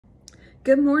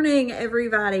Good morning,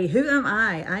 everybody. Who am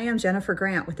I? I am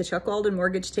Jennifer.Grant with the Chuck Walden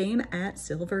Mortgage team at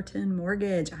Silverton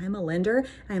Mortgage. I am a lender.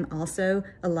 I am also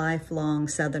a lifelong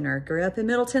Southerner. Grew up in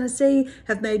Middle Tennessee,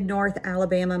 have made North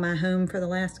Alabama my home for the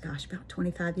last, about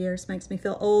 25 years. Makes me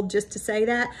feel old just to say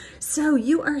that. So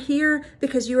you are here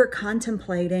because you are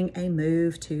contemplating a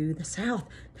move to the South.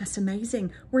 That's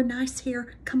amazing. We're nice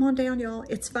here. Come on down, y'all.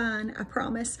 It's fine, I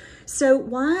promise. So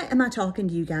why am I talking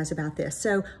to you guys about this?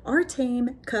 So our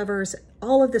team covers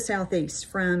all of the Southeast,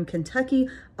 from Kentucky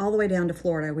all the way down to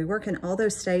Florida. We work in all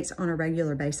those states on a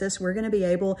regular basis. We're going to be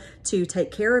able to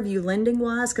take care of you lending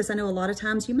wise, because I know a lot of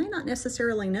times you may not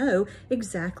necessarily know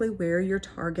exactly where your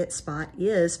target spot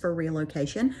is for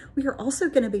relocation. We are also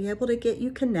going to be able to get you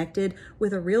connected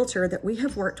with a realtor that we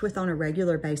have worked with on a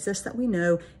regular basis that we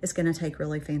know is going to take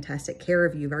really fantastic care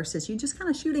of you, versus you just kind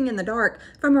of shooting in the dark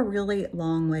from a really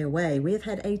long way away. We have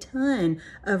had a ton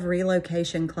of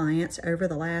relocation clients over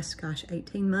the last,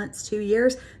 18 months, 2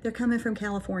 years. They're coming from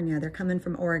California, they're coming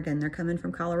from Oregon, they're coming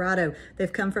from Colorado,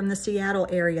 they've come from the Seattle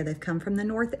area, they've come from the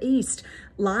Northeast.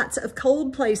 Lots of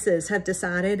cold places have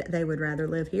decided they would rather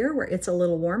live here where it's a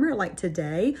little warmer. Like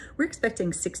today, we're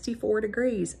expecting 64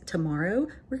 degrees. Tomorrow,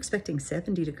 we're expecting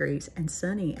 70 degrees and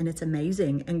sunny, and it's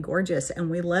amazing and gorgeous, and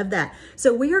we love that.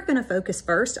 So we are going to focus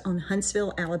first on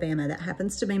Huntsville, Alabama. That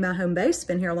happens to be my home base.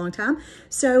 Been here a long time.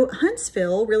 So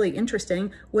Huntsville, really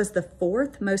interesting, was the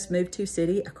 4th most moved to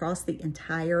city across the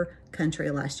entire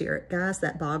country last year. Guys,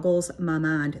 that boggles my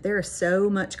mind. There is so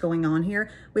much going on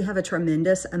here. We have a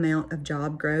tremendous amount of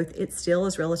job growth. It still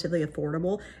is relatively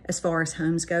affordable as far as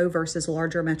homes go versus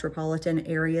larger metropolitan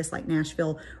areas like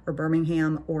Nashville or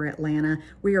Birmingham or Atlanta.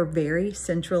 We are very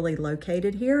centrally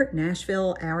located here.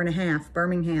 Nashville, hour and a half.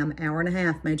 Birmingham, hour and a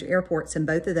half. Major airports in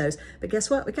both of those. But guess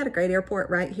what? We got a great airport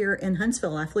right here in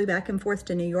Huntsville. I flew back and forth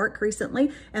to New York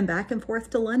recently and back and forth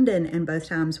to London, and both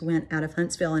times went out of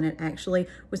Huntsville, and it actually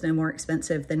was no more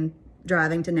expensive than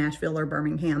driving to Nashville or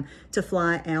Birmingham to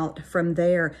fly out from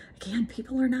there. Again,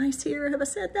 people are nice here. Have I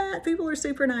said that? People are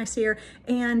super nice here.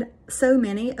 And so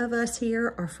many of us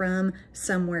here are from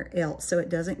somewhere else, so it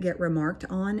doesn't get remarked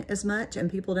on as much, and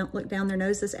people don't look down their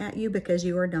noses at you because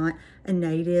you are not a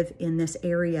native in this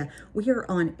area. We are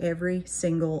on every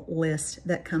single list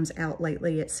that comes out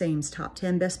lately, it seems. Top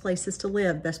 10 best places to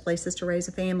live, best places to raise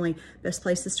a family, best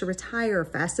places to retire,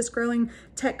 fastest growing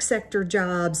tech sector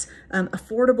jobs,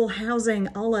 affordable housing,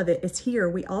 all of it. It's here.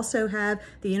 We also have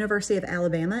the University of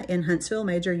Alabama in Huntsville,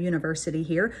 major university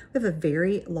here. We have a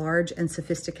very large and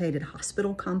sophisticated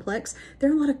hospital complex. There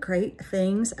are a lot of great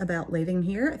things about living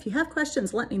here. If you have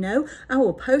questions, let me know. I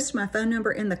will post my phone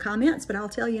number in the comments, but I'll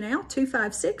tell you now,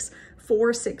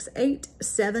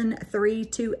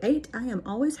 256-468-7328. I am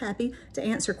always happy to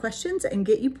answer questions and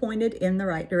get you pointed in the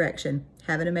right direction.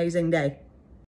 Have an amazing day.